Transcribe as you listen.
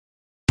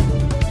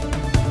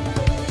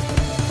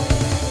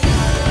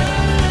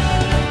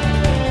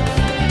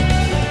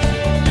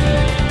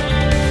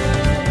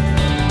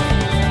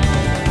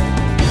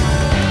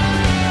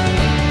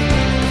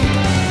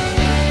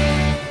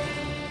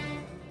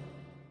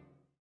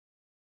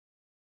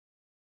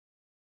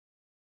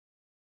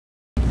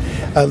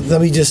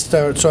Let me just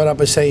start out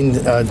by saying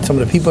some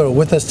of the people that are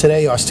with us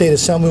today. Our State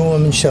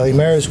Assemblywoman, Shelley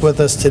Mayer, is with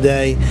us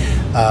today.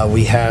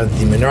 We have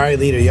the Minority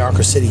Leader of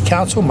Yonkers City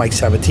Council, Mike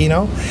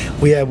Spano.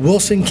 We have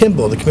Wilson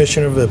Kimball, the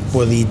Commissioner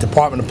for the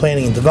Department of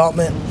Planning and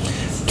Development.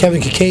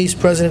 Kevin Kikase,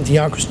 President of the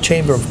Yonkers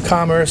Chamber of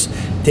Commerce.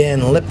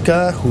 Dan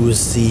Lipka, who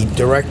is the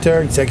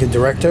Executive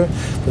Director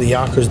for the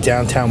Yonkers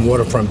Downtown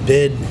Waterfront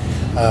Bid.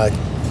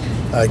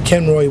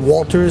 Kenroy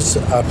Walters,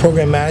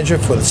 Program Manager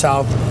for the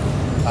South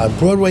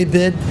Broadway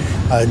Bid.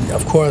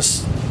 Of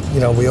course,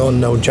 we all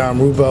know John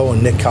Rubo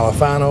and Nick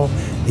Califano,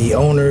 the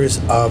owners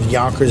of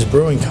Yonkers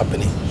Brewing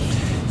Company.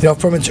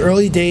 From its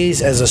early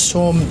days as a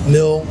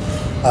sawmill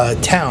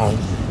town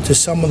to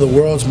some of the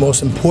world's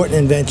most important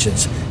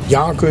inventions,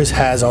 Yonkers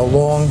has a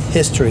long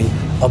history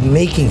of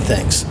making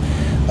things.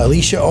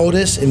 Alicia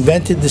Otis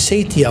invented the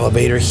safety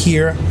elevator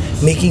here,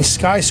 making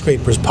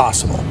skyscrapers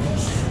possible.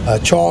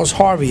 Charles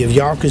Harvey of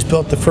Yonkers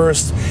built the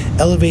first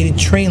elevated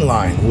train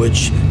line,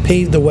 which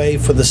paved the way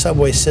for the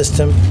subway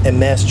system and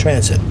mass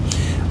transit.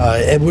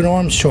 Edwin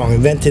Armstrong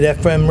invented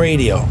FM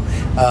radio.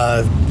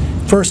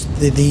 First,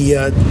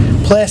 the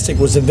plastic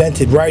was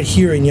invented right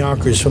here in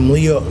Yonkers from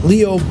Leo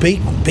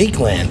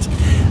Bakeland.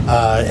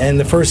 And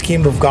the first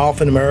game of golf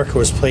in America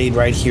was played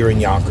right here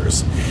in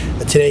Yonkers.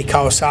 Today,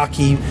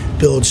 Kawasaki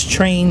builds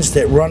trains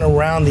that run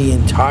around the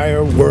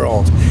entire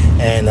world,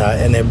 and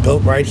they're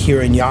built right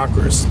here in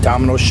Yonkers.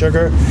 Domino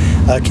Sugar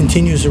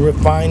continues to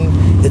refine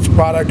its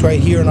product right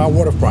here in our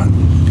waterfront.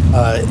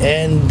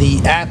 And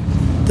the app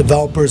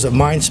developers of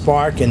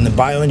MindSpark and the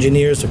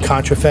bioengineers of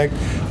Contrafect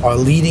are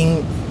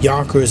leading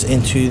Yonkers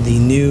into the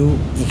new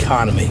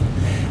economy.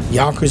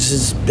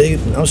 Yonkers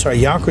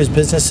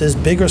businesses,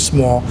 big or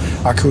small,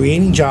 are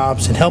creating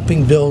jobs and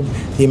helping build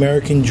the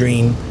American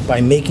dream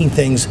by making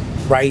things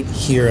right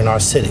here in our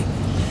city.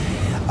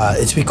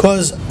 It's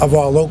because of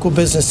our local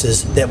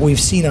businesses that we've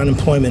seen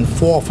unemployment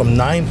fall from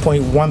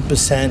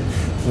 9.1%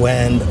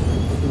 when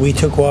we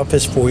took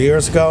office 4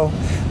 years ago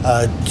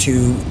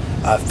to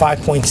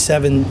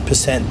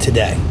 5.7%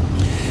 today.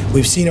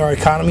 We've seen our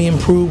economy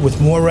improve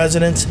with more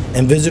residents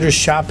and visitors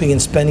shopping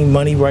and spending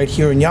money right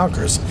here in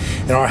Yonkers.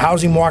 And our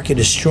housing market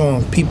is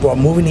strong. People are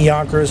moving to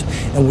Yonkers,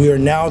 and we are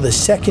now the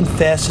second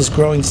fastest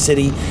growing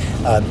city,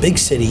 big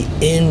city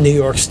in New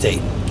York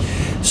State.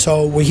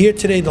 So we're here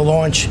today to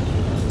launch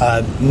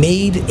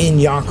Made in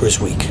Yonkers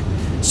Week,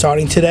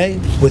 starting today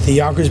with the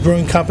Yonkers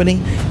Brewing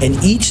Company,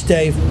 and each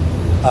day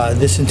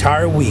this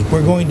entire week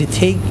we're going to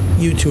take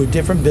you to a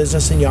different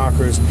business in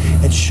Yonkers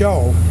and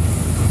show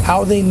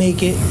how they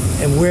make it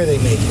and where they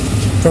make it.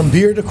 From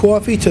beer to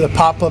coffee to the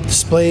pop-up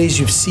displays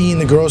you've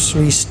seen in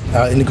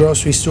the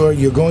grocery store,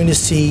 you're going to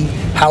see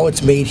how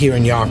it's made here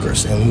in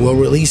Yonkers. And we'll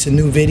release a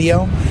new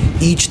video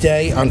each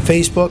day on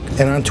Facebook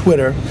and on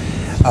Twitter,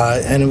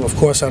 and of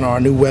course on our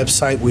new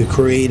website we've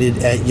created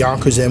at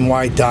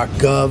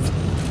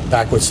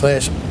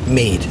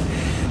yonkersny.gov/made.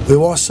 We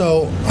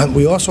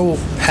also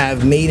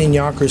have Made in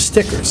Yonkers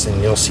stickers,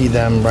 and you'll see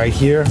them right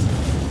here.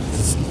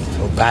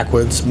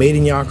 Backwards, Made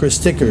in Yonkers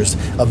stickers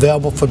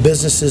available for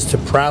businesses to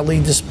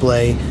proudly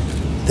display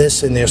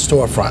this in their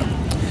storefront.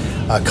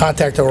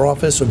 Contact our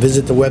office or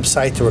visit the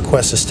website to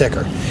request a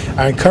sticker.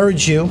 I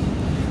encourage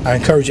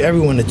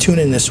everyone to tune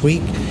in this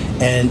week,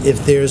 and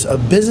if there's a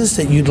business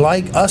that you'd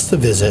like us to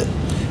visit,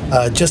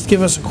 just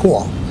give us a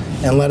call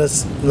and let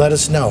us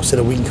know so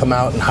that we can come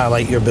out and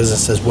highlight your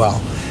business as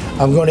well.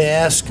 I'm going to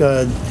ask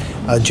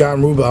John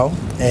Rubo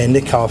and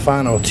Nick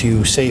Califano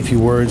to say a few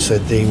words,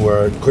 that they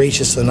were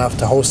gracious enough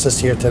to host us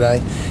here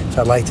today. So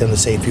I'd like them to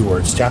say a few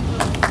words. John?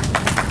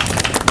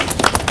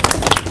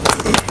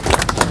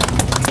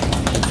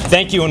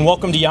 Thank you and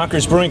welcome to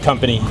Yonkers Brewing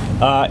Company.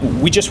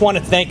 We just want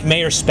to thank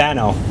Mayor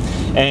Spano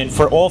and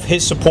for all of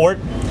his support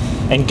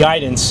and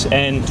guidance,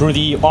 and through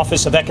the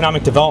Office of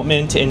Economic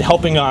Development in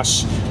helping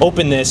us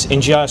open this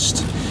in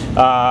just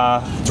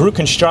through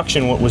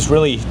construction what was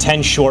really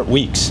 10 short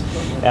weeks.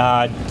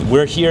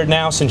 We're here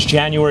now since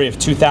January of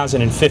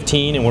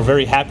 2015, and we're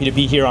very happy to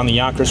be here on the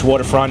Yonkers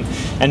waterfront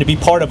and to be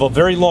part of a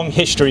very long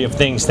history of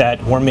things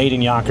that were made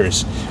in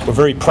Yonkers. We're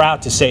very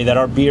proud to say that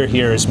our beer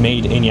here is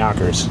made in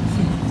Yonkers.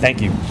 Thank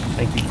you.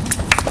 Thank you.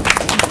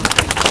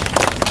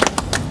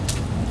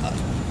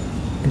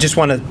 I just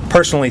want to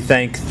personally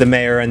thank the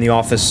mayor and the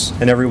office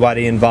and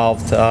everybody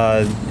involved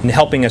in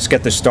helping us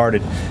get this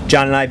started.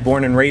 John and I,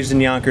 born and raised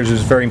in Yonkers, it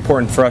was very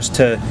important for us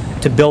to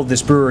build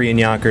this brewery in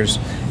Yonkers.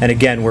 And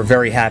again, we're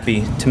very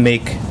happy to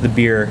make the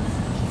beer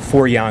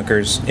for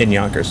Yonkers in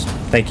Yonkers.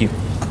 Thank you.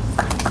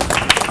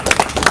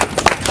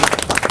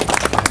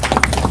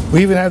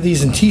 We even have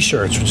these in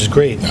t-shirts, which is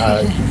great,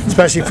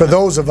 especially for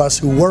those of us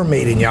who were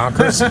made in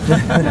Yonkers.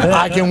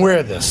 I can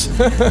wear this.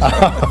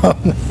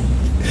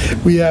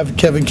 We have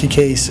Kevin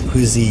Kikase,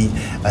 who's the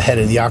head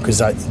of the Yonkers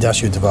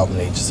Industrial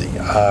Development Agency.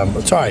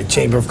 Sorry,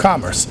 Chamber of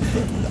Commerce.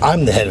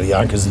 I'm the head of the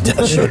Yonkers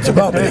Industrial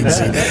Development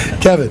Agency.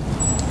 Kevin.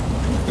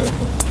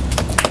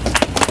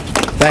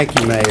 Thank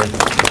you, Mayor.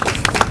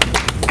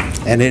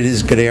 And it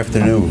is good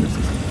afternoon.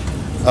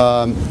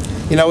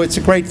 You know, it's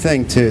a great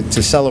thing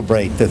to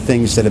celebrate the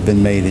things that have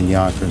been made in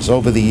Yonkers.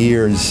 Over the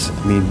years,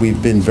 I mean,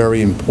 we've been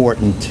very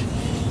important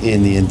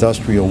in the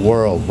industrial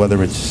world,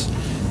 whether it's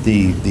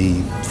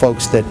the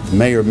folks that the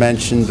mayor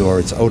mentioned, or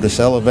it's Otis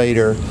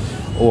Elevator,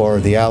 or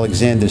the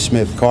Alexander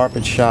Smith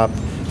Carpet Shop.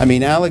 I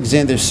mean,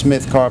 Alexander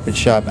Smith Carpet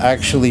Shop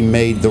actually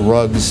made the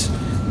rugs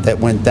that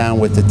went down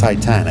with the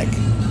Titanic.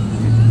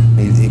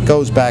 It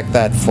goes back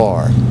that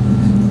far.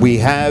 We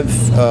have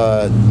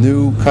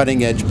new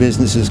cutting-edge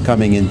businesses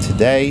coming in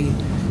today,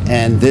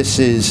 and this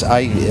is,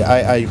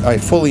 I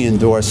fully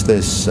endorse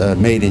this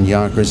Made in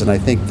Yonkers, and I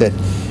think that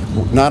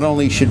not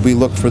only should we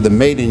look for the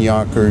Made in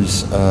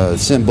Yonkers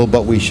symbol,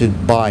 but we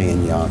should buy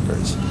in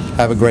Yonkers.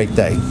 Have a great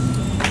day.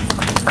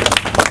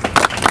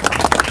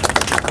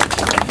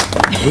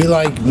 We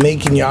like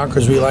making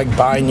Yonkers, we like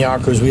buying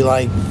Yonkers, we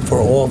like for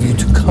all of you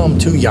to come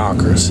to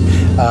Yonkers.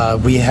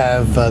 We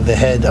have the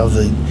head of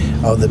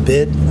the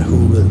bid,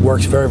 who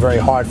works very, very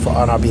hard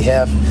on our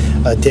behalf,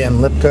 Dan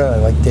Lipka.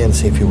 I'd like Dan to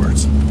say a few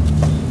words.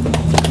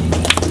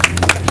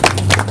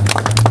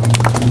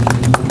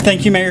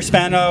 Thank you, Mayor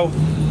Spano.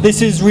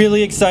 This is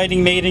really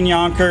exciting, Made in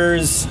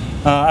Yonkers.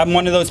 I'm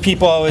one of those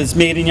people. I was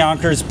Made in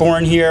Yonkers,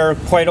 born here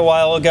quite a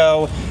while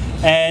ago,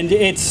 and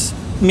it's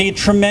made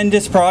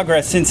tremendous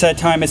progress since that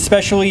time,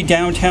 especially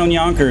downtown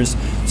Yonkers.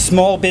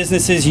 Small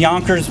businesses,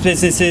 Yonkers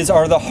businesses,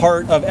 are the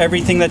heart of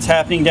everything that's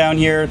happening down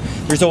here.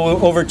 There's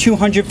over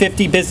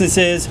 250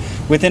 businesses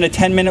within a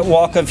 10-minute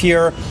walk of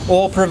here,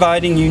 all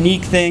providing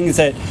unique things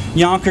that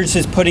Yonkers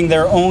is putting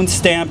their own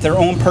stamp, their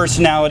own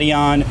personality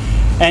on.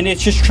 And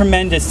it's just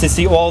tremendous to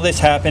see all this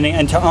happening,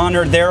 and to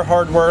honor their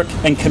hard work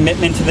and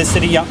commitment to the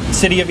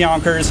city of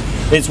Yonkers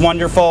is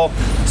wonderful.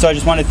 So I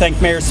just want to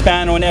thank Mayor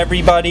Spano and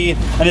everybody,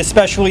 and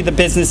especially the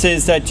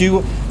businesses that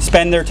do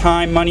spend their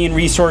time, money, and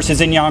resources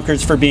in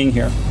Yonkers for being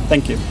here.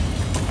 Thank you.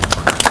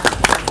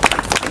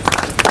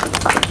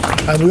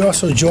 We're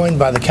also joined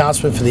by the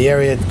councilman for the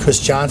area, Chris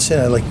Johnson.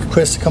 I'd like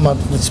Chris to come up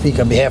and speak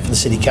on behalf of the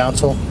City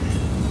Council.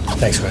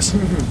 Thanks, Chris.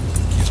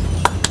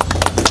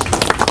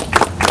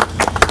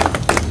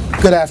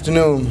 Good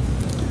afternoon.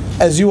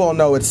 As you all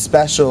know, it's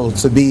special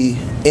to be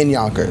in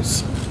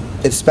Yonkers.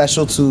 It's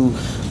special to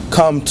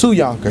come to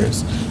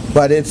Yonkers,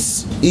 but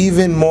it's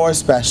even more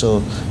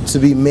special to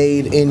be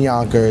made in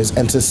Yonkers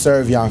and to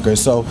serve Yonkers.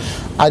 So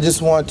I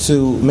just want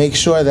to make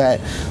sure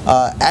that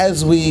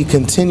as we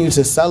continue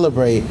to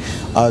celebrate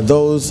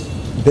those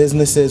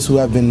businesses who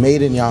have been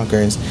made in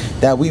Yonkers,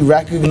 that we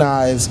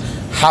recognize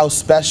how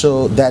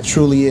special that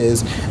truly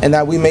is, and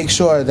that we make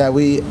sure that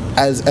we,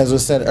 as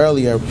was said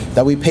earlier,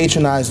 that we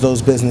patronize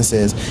those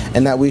businesses,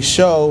 and that we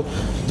show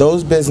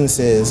those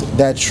businesses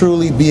that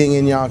truly being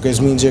in Yonkers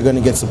means you're going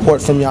to get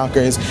support from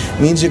Yonkers,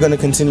 means you're going to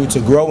continue to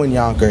grow in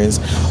Yonkers,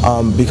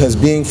 because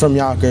being from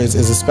Yonkers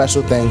is a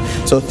special thing.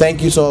 So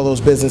thank you to all those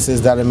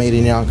businesses that are made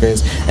in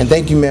Yonkers, and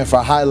thank you, Mayor, for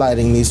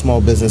highlighting these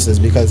small businesses,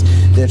 because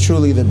they're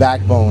truly the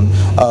backbone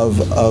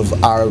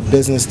of our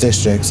business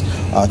districts.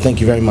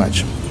 Thank you very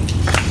much.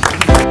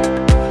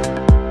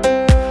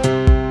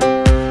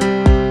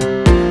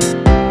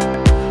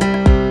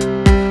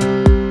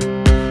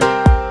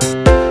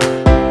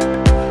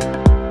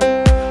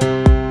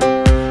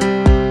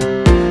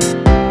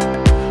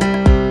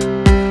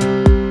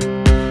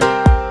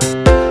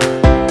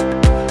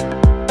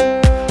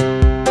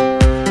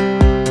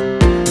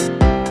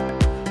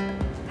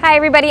 Hi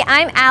everybody,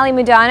 I'm Allie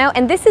Mudano,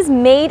 and this is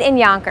Made in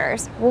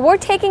Yonkers, where we're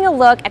taking a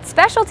look at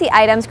specialty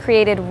items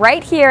created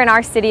right here in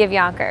our city of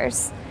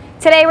Yonkers.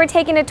 Today we're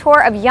taking a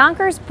tour of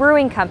Yonkers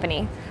Brewing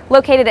Company,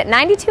 located at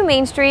 92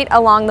 Main Street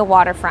along the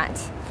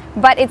waterfront.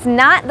 But it's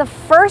not the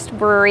first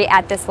brewery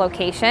at this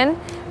location.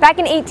 Back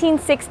in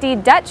 1860,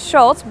 Dutch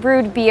Schultz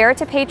brewed beer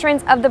to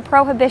patrons of the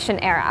Prohibition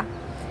era.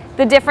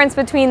 The difference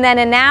between then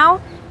and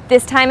now,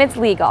 this time it's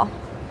legal.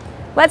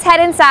 Let's head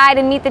inside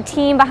and meet the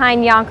team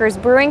behind Yonkers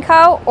Brewing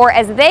Co., or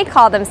as they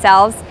call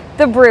themselves,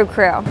 the Brew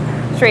Crew.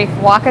 Sharif,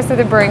 walk us through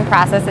the brewing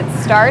process. It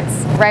starts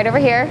right over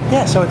here.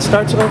 Yeah, so it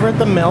starts over at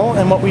the mill,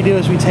 and what we do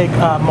is we take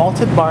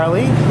malted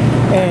barley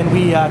and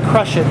we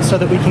crush it so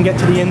that we can get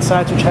to the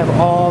insides, which have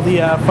all the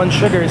fun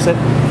sugars that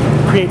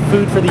create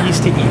food for the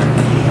yeast to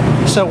eat.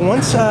 So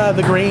once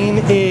the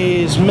grain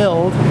is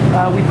milled,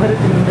 we put it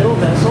in the middle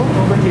vessel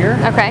over here.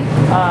 Okay.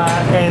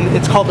 And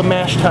it's called the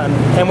mash tun.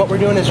 And what we're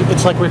doing is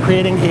it's like we're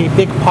creating a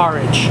big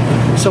porridge.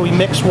 So we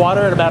mix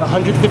water at about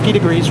 150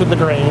 degrees with the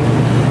grain.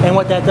 And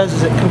what that does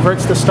is it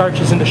converts the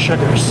starches into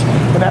sugars.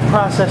 And that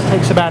process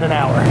takes about an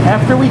hour.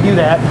 After we do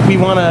that, we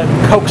want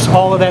to coax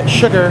all of that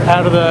sugar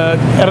out of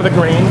the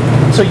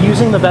grain. So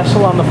using the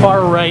vessel on the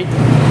far right,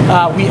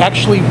 we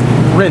actually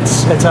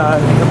rinse. It's a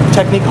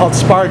technique called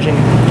sparging.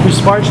 We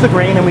sparge the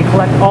grain and we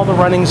collect all the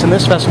runnings in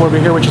this vessel over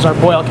here, which is our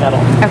boil kettle.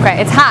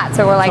 Okay, it's hot,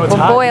 so we're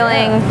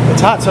boiling. Yeah.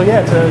 It's hot, so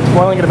yeah, it's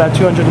boiling at about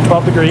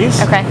 212 degrees.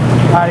 Okay.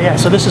 Yeah,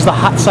 so this is the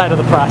hot side of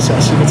the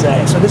process, you could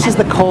say. So this is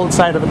the cold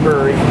side of the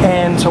brewery.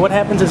 And so what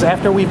happens is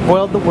after we've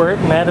boiled the wort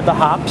and added the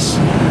hops,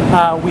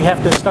 we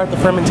have to start the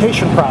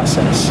fermentation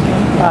process.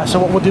 So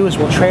what we'll do is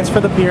we'll transfer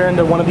the beer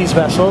into one of these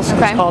vessels.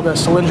 Okay. It's called a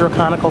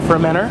cylindroconical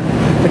fermenter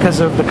because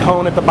of the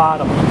cone at the the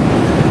bottom.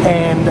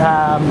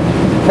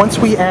 And once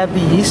we add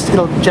the yeast,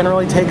 it'll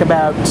generally take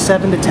about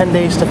 7 to 10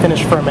 days to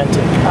finish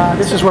fermenting.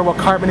 This is where we'll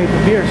carbonate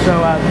the beer. So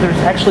there's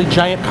actually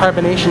giant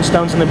carbonation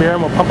stones in the beer,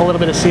 and we'll pump a little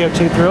bit of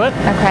CO2 through it.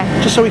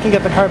 Okay. Just so we can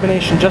get the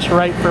carbonation just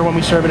right for when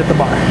we serve it at the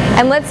bar.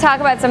 And let's talk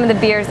about some of the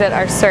beers that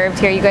are served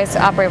here. You guys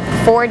operate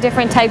 4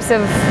 different types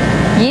of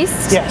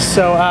yeast? Yes,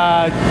 so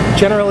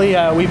generally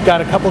we've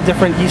got a couple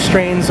different yeast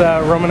strains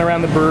roaming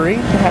around the brewery.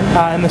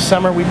 Okay. In the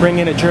summer we bring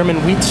in a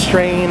German wheat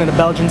strain and a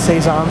Belgian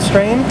Saison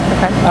strain.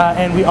 Okay.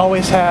 And we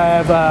always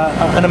have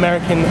an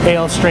American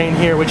ale strain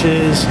here, which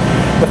is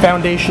the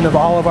foundation of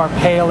all of our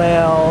pale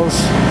ales,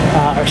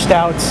 our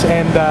stouts,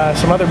 and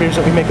some other beers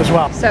that we make as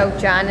well. So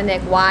John and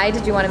Nick, why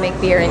did you want to make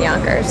beer in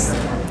Yonkers?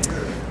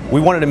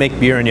 We wanted to make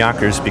beer in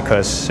Yonkers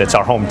because it's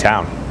our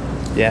hometown.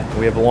 Yeah,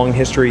 we have a long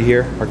history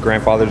here. Our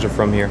grandfathers are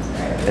from here,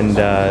 and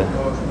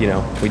you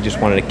know, we just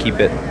wanted to keep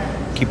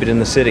it in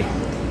the city.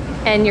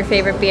 And your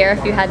favorite beer,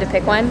 if you had to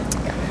pick one?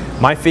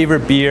 My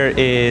favorite beer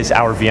is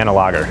our Vienna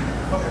Lager.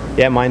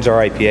 Yeah, mine's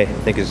our IPA. I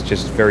think it's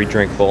just very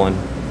drinkable and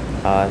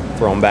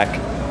thrown back.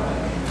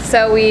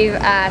 So we've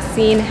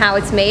seen how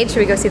it's made. Should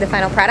we go see the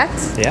final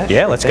product? Yeah.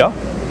 Yeah, let's go.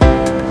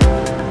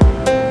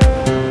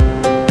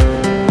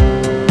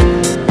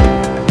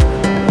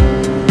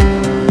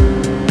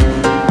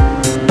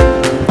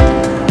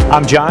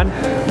 I'm John.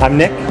 I'm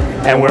Nick.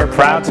 And we're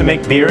proud to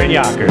make beer in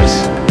Yonkers.